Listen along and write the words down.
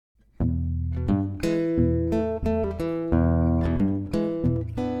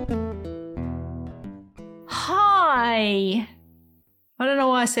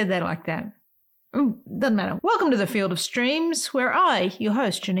why I said that like that. Doesn't matter. Welcome to the Field of Streams, where I, your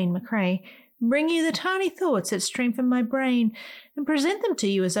host, Janine McRae, bring you the tiny thoughts that stream from my brain and present them to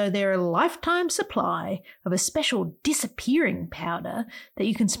you as though they're a lifetime supply of a special disappearing powder that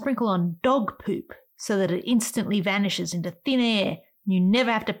you can sprinkle on dog poop so that it instantly vanishes into thin air and you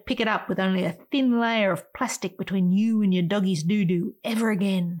never have to pick it up with only a thin layer of plastic between you and your doggy's doo-doo ever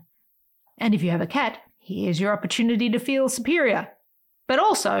again. And if you have a cat, here's your opportunity to feel superior. But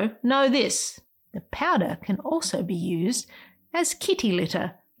also, know this. The powder can also be used as kitty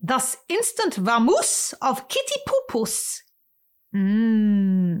litter, thus instant vamoose of kitty poopus.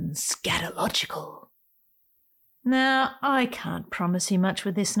 Scatological. Now, I can't promise you much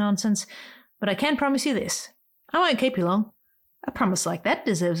with this nonsense, but I can promise you this. I won't keep you long. A promise like that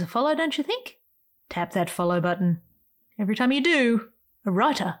deserves a follow, don't you think? Tap that follow button. Every time you do, a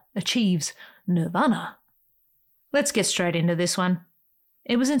writer achieves nirvana. Let's get straight into this one.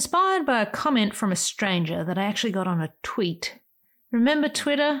 It was inspired by a comment from a stranger that I actually got on a tweet. Remember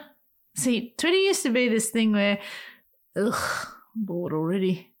Twitter? See, Twitter used to be this thing where, bored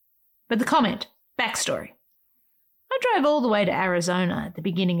already. But the comment, backstory. I drove all the way to Arizona at the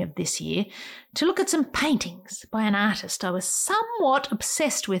beginning of this year to look at some paintings by an artist I was somewhat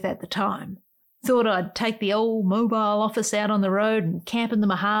obsessed with at the time. Thought I'd take the old mobile office out on the road and camp in the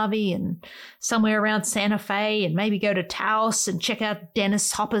Mojave and somewhere around Santa Fe and maybe go to Taos and check out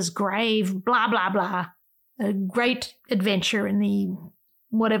Dennis Hopper's grave, blah, blah, blah. A great adventure in the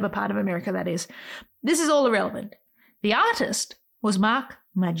whatever part of America that is. This is all irrelevant. The artist was Mark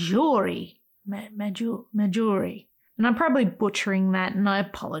Maggiore. Maggiore. And I'm probably butchering that and I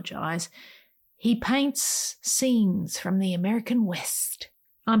apologise. He paints scenes from the American West.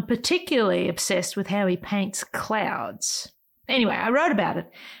 I'm particularly obsessed with how he paints clouds. Anyway, I wrote about it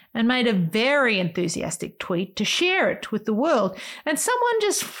and made a very enthusiastic tweet to share it with the world, and someone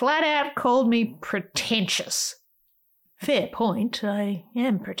just flat out called me pretentious. Fair point, I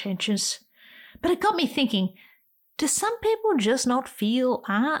am pretentious. But it got me thinking, do some people just not feel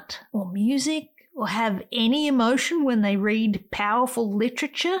art or music or have any emotion when they read powerful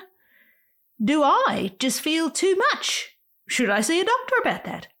literature? Do I just feel too much? Should I see a doctor about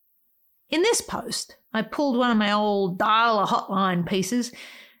that? In this post, I pulled one of my old dial-a-hotline pieces,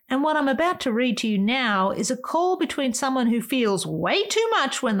 and what I'm about to read to you now is a call between someone who feels way too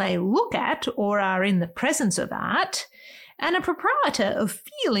much when they look at or are in the presence of art, and a proprietor of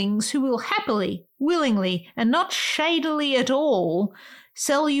feelings who will happily, willingly, and not shadily at all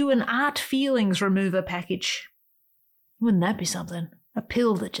sell you an art feelings remover package. Wouldn't that be something? A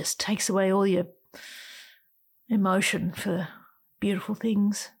pill that just takes away all your emotion for beautiful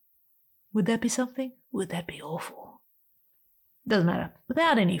things. Would that be something? Would that be awful? Doesn't matter.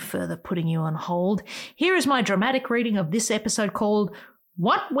 Without any further putting you on hold, here is my dramatic reading of this episode called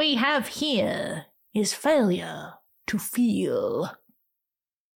What We Have Here is Failure to Feel.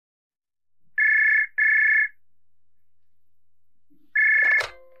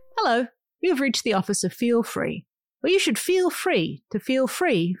 Hello, you have reached the office of Feel Free, where you should feel free to feel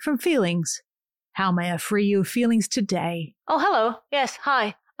free from feelings. How may I free you of feelings today? Oh, hello. Yes,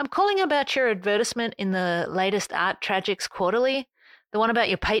 hi. I'm calling about your advertisement in the latest Art Tragics Quarterly, the one about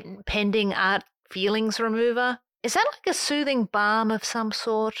your patent pending art feelings remover. Is that like a soothing balm of some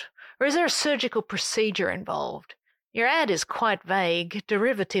sort, or is there a surgical procedure involved? Your ad is quite vague,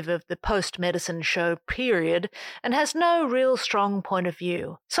 derivative of the post-medicine show Period, and has no real strong point of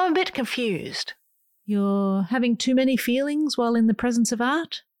view, so I'm a bit confused. You're having too many feelings while in the presence of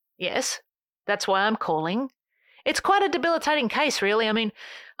art? Yes. That's why I'm calling. It's quite a debilitating case, really. I mean,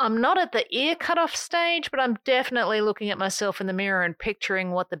 I'm not at the ear cut-off stage, but I'm definitely looking at myself in the mirror and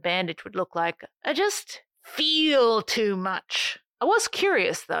picturing what the bandage would look like. I just feel too much. I was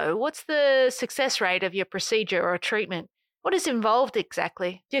curious, though. What's the success rate of your procedure or treatment? What is involved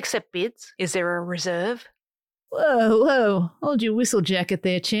exactly? Do you accept bids? Is there a reserve? Whoa. Hold your whistle jacket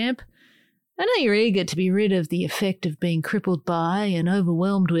there, champ. I know you're eager to be rid of the effect of being crippled by and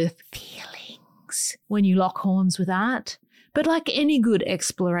overwhelmed with feelings when you lock horns with art. But like any good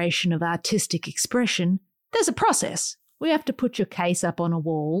exploration of artistic expression, there's a process. We have to put your case up on a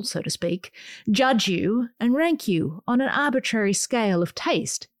wall, so to speak, judge you and rank you on an arbitrary scale of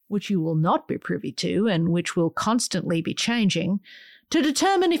taste, which you will not be privy to and which will constantly be changing, to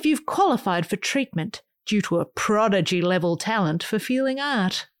determine if you've qualified for treatment due to a prodigy-level talent for feeling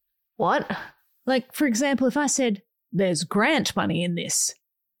art. What? Like, for example, if I said, there's grant money in this,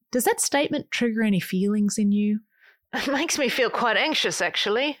 does that statement trigger any feelings in you? It makes me feel quite anxious,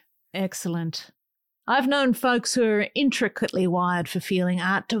 actually. Excellent. I've known folks who are intricately wired for feeling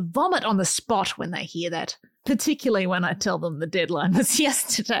art to vomit on the spot when they hear that. particularly when I tell them the deadline was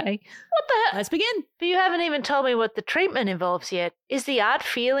yesterday. What the hell? Let's begin. But you haven't even told me what the treatment involves yet. Is the art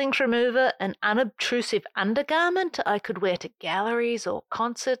feelings remover an unobtrusive undergarment I could wear to galleries or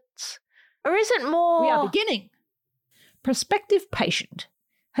concerts? Or is it more... We are beginning. Prospective patient.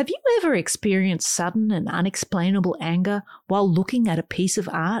 Have you ever experienced sudden and unexplainable anger while looking at a piece of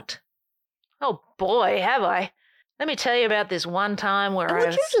art? Oh boy, have I. Let me tell you about this one time where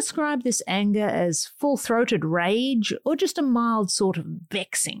Would you describe this anger as full-throated rage or just a mild sort of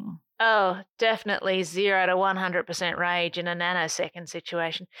vexing? Oh, definitely 0 to 100% rage in a nanosecond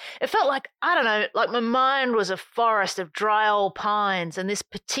situation. It felt like, I don't know, like my mind was a forest of dry old pines and this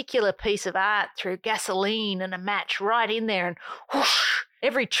particular piece of art threw gasoline and a match right in there and whoosh,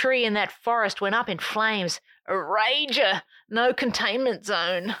 every tree in that forest went up in flames. A rager, no containment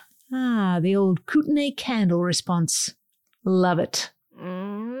zone. Ah, the old Kootenai candle response. Love it.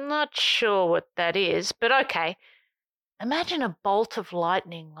 Not sure what that is, but okay. Imagine a bolt of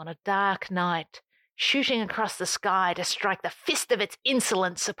lightning on a dark night, shooting across the sky to strike the fist of its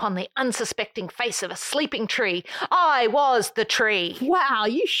insolence upon the unsuspecting face of a sleeping tree. I was the tree. Wow,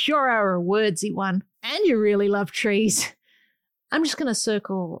 you sure are a wordsy one. And you really love trees. I'm just going to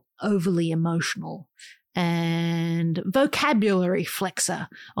circle overly emotional and vocabulary flexor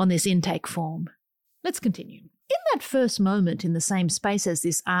on this intake form. Let's continue. In that first moment in the same space as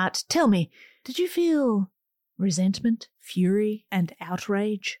this art, tell me, did you feel resentment, fury, and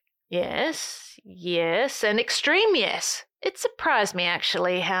outrage? Yes, and extreme yes. It surprised me,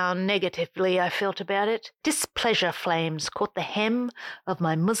 actually, how negatively I felt about it. Displeasure flames caught the hem of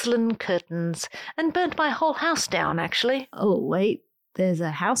my muslin curtains and burnt my whole house down, actually. Oh, wait, there's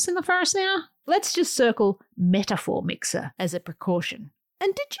a house in the forest now? Let's just circle metaphor mixer as a precaution.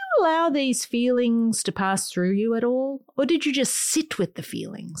 And did you allow these feelings to pass through you at all? Or did you just sit with the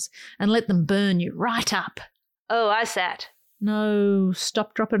feelings and let them burn you right up? Oh, I sat. No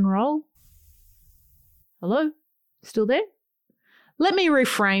stop, drop and roll? Hello? Still there? Let me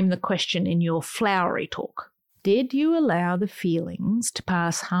reframe the question in your flowery talk. Did you allow the feelings to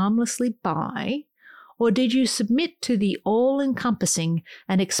pass harmlessly by, or did you submit to the all-encompassing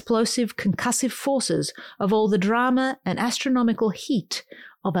and explosive concussive forces of all the drama and astronomical heat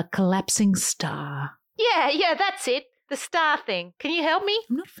of a collapsing star? Yeah, that's it. The star thing. Can you help me?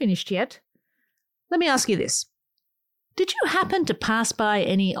 I'm not finished yet. Let me ask you this. Did you happen to pass by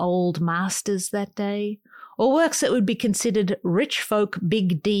any old masters that day? Or works that would be considered rich folk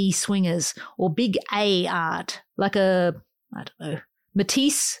big D swingers or big A art? Like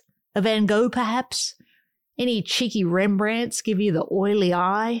Matisse? A Van Gogh, perhaps? Any cheeky Rembrandts give you the oily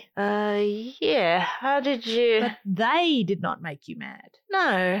eye? Yeah. How did you... But they did not make you mad.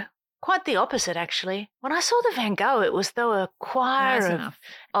 No. Quite the opposite, actually. When I saw the Van Gogh, it was though a choir That's of... enough.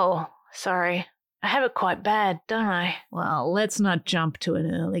 Oh, sorry. I have it quite bad, don't I? Well, let's not jump to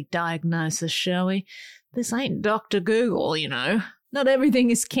an early diagnosis, shall we? This ain't Dr. Google, you know. Not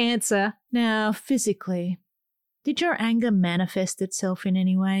everything is cancer. Now, physically, did your anger manifest itself in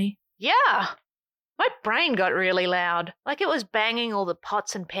any way? Yeah. My brain got really loud, like it was banging all the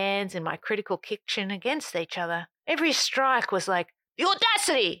pots and pans in my critical kitchen against each other. Every strike was like, the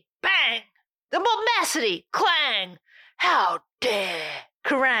audacity! Bang! The bombacity! Clang! How dare!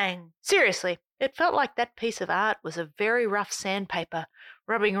 Kerrang! Seriously, it felt like that piece of art was a very rough sandpaper,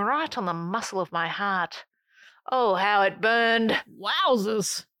 rubbing right on the muscle of my heart. Oh, how it burned!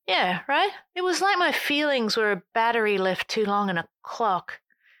 Wowzers! Yeah, right? It was like my feelings were a battery left too long in a clock.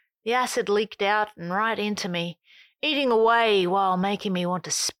 The acid leaked out and right into me, eating away while making me want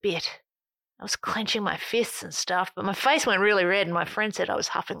to spit. I was clenching my fists and stuff, but my face went really red and my friend said I was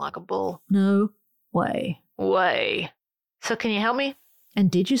huffing like a bull. No way. Way. So can you help me? And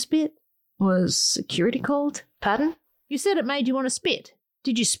did you spit? Was security called? Pardon? You said it made you want to spit.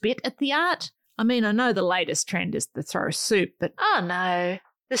 Did you spit at the art? I mean, I know the latest trend is to throw soup, but... Oh, no.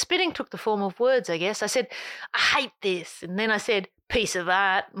 The spitting took the form of words, I guess. I said, I hate this. And then I said, piece of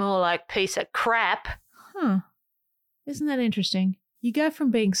art, more like piece of crap. Huh. Isn't that interesting? You go from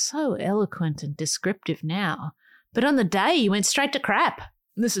being so eloquent and descriptive now, but on the day you went straight to crap.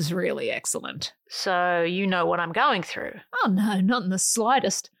 This is really excellent. So you know what I'm going through? Oh, no, not in the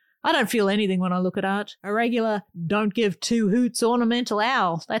slightest. I don't feel anything when I look at art. A regular, don't give two hoots ornamental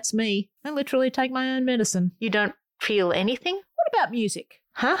owl. That's me. I literally take my own medicine. You don't feel anything? What about music?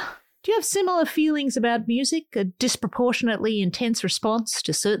 Huh? Do you have similar feelings about music? A disproportionately intense response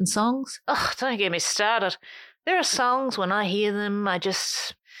to certain songs? Oh, don't get me started. There are songs, when I hear them,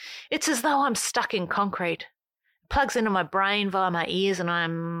 it's as though I'm stuck in concrete. It plugs into my brain via my ears and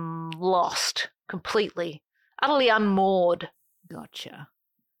I'm lost. Completely. Utterly unmoored. Gotcha.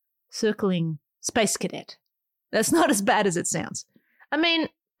 Circling Space Cadet. That's not as bad as it sounds. I mean,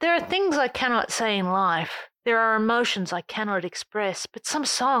 there are things I cannot say in life. There are emotions I cannot express, but some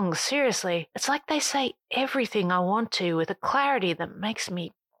songs, seriously, it's like they say everything I want to with a clarity that makes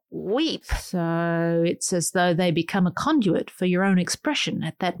me weep. So it's as though they become a conduit for your own expression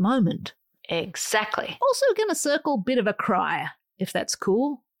at that moment. Exactly. Also going to circle bit of a cry, if that's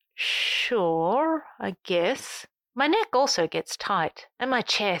cool. Sure, I guess. My neck also gets tight, and my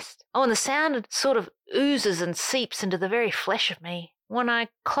chest. Oh, and the sound sort of oozes and seeps into the very flesh of me. When I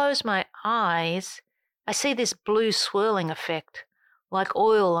close my eyes, I see this blue swirling effect, like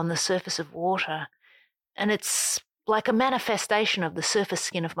oil on the surface of water, and it's like a manifestation of the surface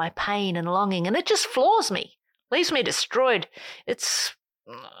skin of my pain and longing, and it just floors me, leaves me destroyed.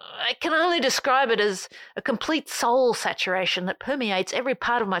 I can only describe it as a complete soul saturation that permeates every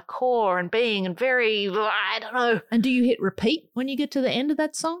part of my core and being and I don't know. And do you hit repeat when you get to the end of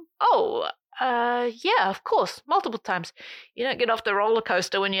that song? Yeah, of course, multiple times. You don't get off the roller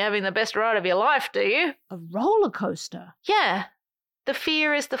coaster when you're having the best ride of your life, do you? A roller coaster? Yeah. The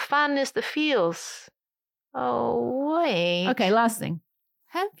fear is the fun is the feels. Oh, wait. Okay, last thing.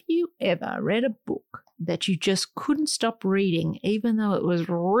 Have you ever read a book that you just couldn't stop reading even though it was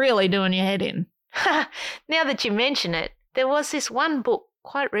really doing your head in? Now that you mention it, there was this one book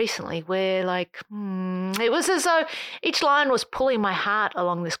quite recently where, it was as though each line was pulling my heart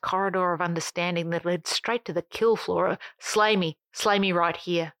along this corridor of understanding that led straight to the kill floor. Slay me right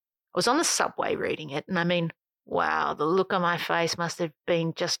here. I was on the subway reading it, and I mean, wow, the look on my face must have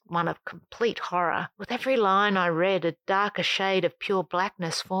been just one of complete horror. With every line I read, a darker shade of pure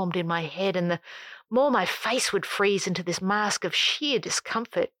blackness formed in my head, and the more my face would freeze into this mask of sheer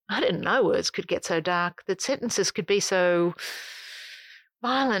discomfort. I didn't know words could get so dark, that sentences could be so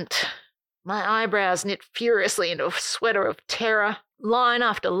violent. My eyebrows knit furiously into a sweater of terror, line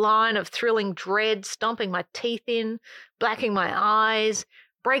after line of thrilling dread stomping my teeth in, blacking my eyes,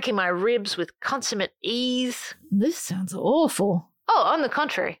 breaking my ribs with consummate ease. This sounds awful. Oh, on the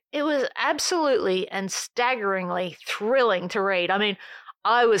contrary, it was absolutely and staggeringly thrilling to read. I mean,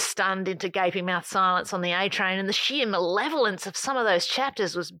 I was stunned into gaping mouth silence on the A train, and the sheer malevolence of some of those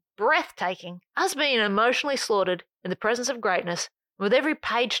chapters was breathtaking. I was being emotionally slaughtered in the presence of greatness. With every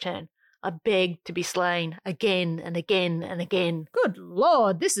page turn, I begged to be slain again and again and again. Good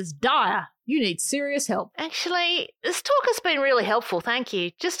Lord, this is dire. You need serious help. Actually, this talk has been really helpful, thank you.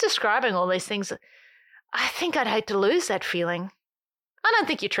 Just describing all these things, I think I'd hate to lose that feeling. I don't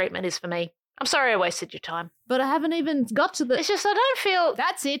think your treatment is for me. I'm sorry I wasted your time. But I haven't even got to the... It's just I don't feel...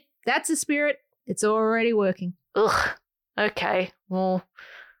 That's it. That's the spirit. It's already working. Ugh. Okay, well,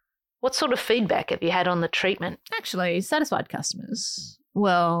 what sort of feedback have you had on the treatment? Actually, satisfied customers,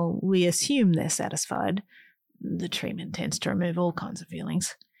 well, we assume they're satisfied. The treatment tends to remove all kinds of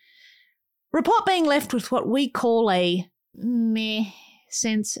feelings. Report being left with what we call a meh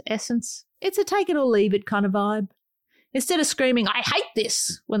essence. It's a take it or leave it kind of vibe. Instead of screaming, I hate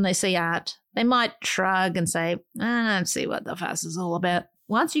this, when they see art, they might shrug and say, I don't see what the fuss is all about.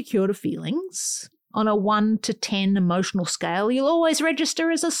 Once you cure the feelings, on a 1 to 10 emotional scale, you'll always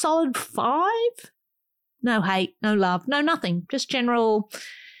register as a solid 5. No hate, no love, no nothing, just general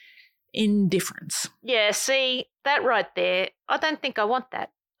indifference. Yeah, see, that right there, I don't think I want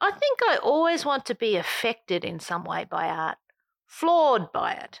that. I think I always want to be affected in some way by art, floored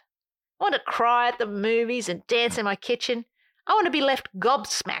by it. I want to cry at the movies and dance in my kitchen. I want to be left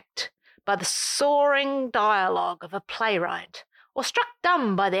gobsmacked by the soaring dialogue of a playwright, or struck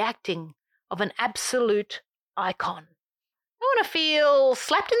dumb by the acting of an absolute icon. I want to feel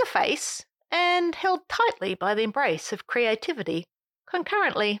slapped in the face and held tightly by the embrace of creativity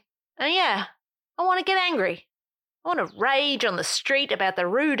concurrently. And yeah, I want to get angry. I want to rage on the street about the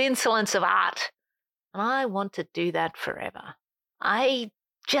rude insolence of art. And I want to do that forever. I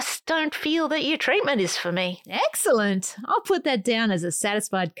just don't feel that your treatment is for me. Excellent. I'll put that down as a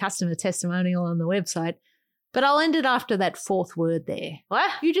satisfied customer testimonial on the website, but I'll end it after that 4th word there.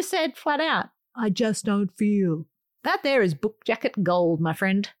 What? You just said flat out, I just don't feel. That there is book jacket gold, my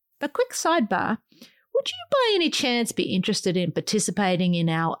friend. But quick sidebar, would you by any chance be interested in participating in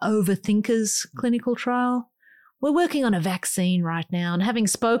our Overthinkers clinical trial? We're working on a vaccine right now, and having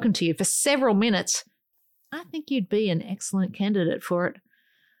spoken to you for several minutes, I think you'd be an excellent candidate for it.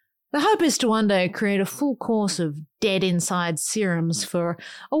 The hope is to one day create a full course of dead inside serums for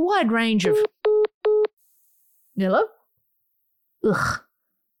a wide range of... Hello? Ugh.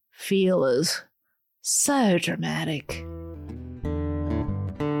 Feelers. So dramatic.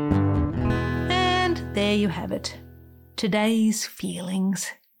 And there you have it. Today's feelings.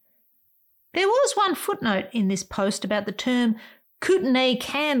 There was one footnote in this post about the term Kootenai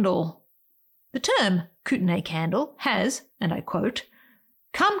candle. The term Kootenai candle has, and I quote,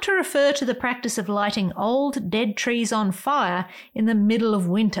 come to refer to the practice of lighting old dead trees on fire in the middle of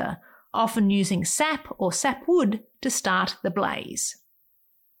winter, often using sap or sapwood to start the blaze.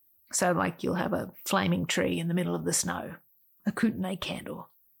 So like you'll have a flaming tree in the middle of the snow, a Kootenai candle.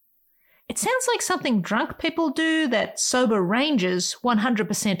 It sounds like something drunk people do that sober rangers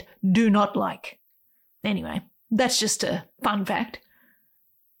 100% do not like. Anyway, that's just a fun fact.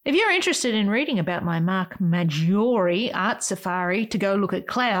 If you're interested in reading about my Mark Maggiore art safari to go look at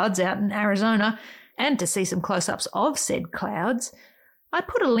clouds out in Arizona and to see some close-ups of said clouds, I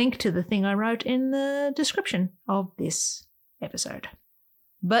put a link to the thing I wrote in the description of this episode.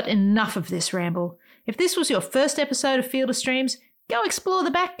 But enough of this ramble. If this was your first episode of Field of Streams, go explore the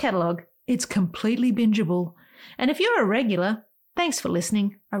back catalogue. It's completely bingeable. And if you're a regular, thanks for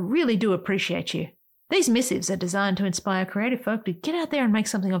listening. I really do appreciate you. These missives are designed to inspire creative folk to get out there and make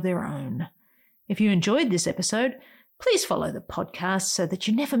something of their own. If you enjoyed this episode, please follow the podcast so that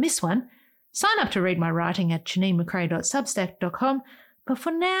you never miss one. Sign up to read my writing at JanineMcRae.substack.com. But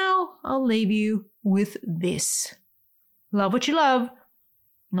for now, I'll leave you with this. Love what you love,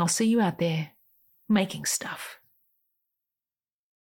 and I'll see you out there making stuff.